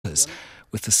others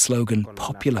with the slogan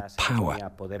 "Popular Power."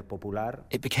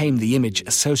 It became the image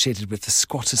associated with the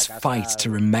squatters' fight to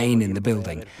remain in the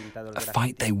building, a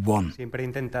fight they won.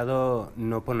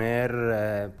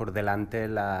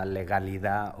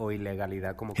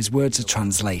 His words are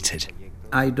translated.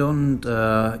 I don't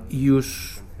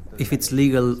use if it's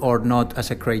legal or not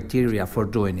as a criteria for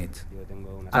doing it.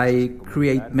 I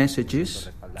create messages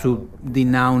to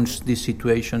denounce these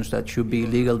situations that should be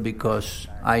illegal because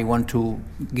I want to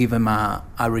give them a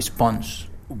response.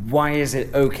 Why is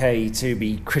it okay to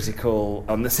be critical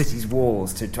on the city's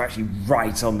walls, to actually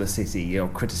write on the city,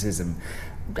 criticism?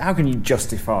 How can you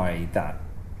justify that?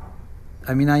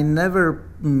 I mean, I never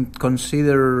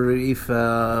consider if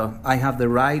I have the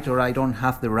right or I don't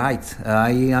have the right.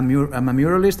 I'm a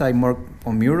muralist, I work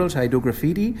on murals, I do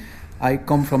graffiti. I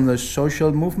come from the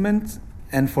social movement,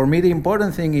 and for me the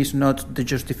important thing is not the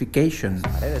justification.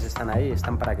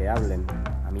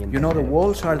 The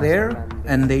walls are there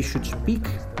and they should speak.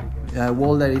 A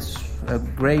wall that is a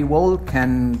grey wall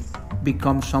can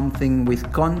become something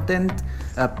with content,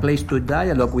 a place to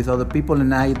dialogue with other people,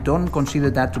 and I don't consider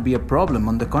that to be a problem.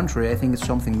 On the contrary, I think it's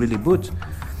something really good.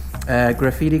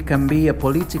 Graffiti can be a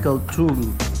political tool.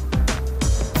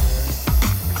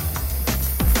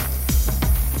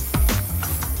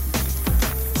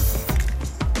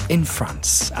 In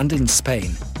France and in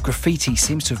Spain, graffiti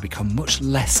seems to have become much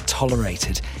less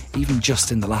tolerated, even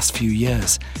just in the last few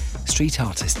years. Street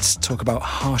artists talk about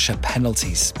harsher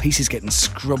penalties, pieces getting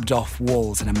scrubbed off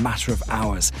walls in a matter of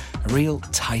hours, a real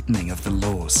tightening of the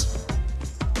laws.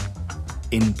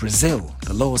 In Brazil,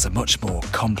 the laws are much more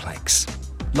complex.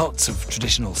 Lots of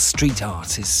traditional street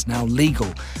art is now legal,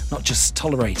 not just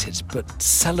tolerated, but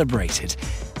celebrated,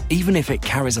 even if it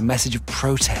carries a message of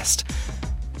protest.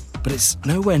 But it's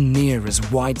nowhere near as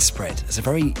widespread as a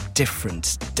very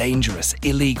different, dangerous,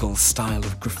 illegal style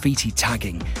of graffiti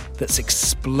tagging that's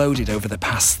exploded over the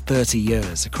past 30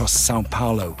 years across Sao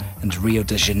Paulo and Rio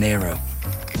de Janeiro.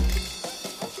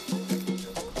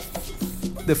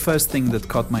 The first thing that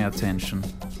caught my attention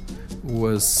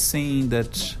was seeing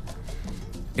that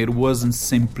it wasn't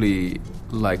simply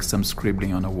like some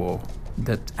scribbling on a wall,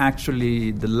 that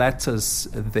actually the letters,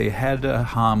 they had a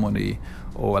harmony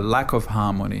or a lack of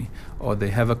harmony, or they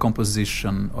have a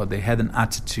composition, or they had an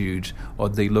attitude, or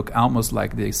they look almost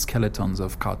like the skeletons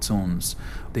of cartoons.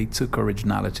 They took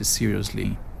originality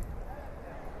seriously.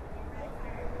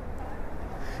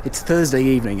 It's Thursday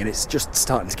evening and it's just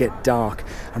starting to get dark.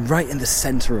 I'm right in the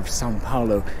centre of São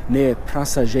Paulo, near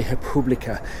Praça da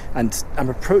República, and I'm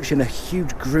approaching a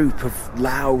huge group of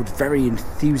loud, very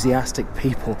enthusiastic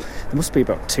people. There must be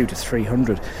about 200 to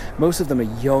 300. Most of them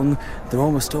are young, they're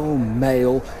almost all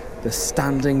male. They're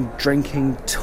standing, drinking,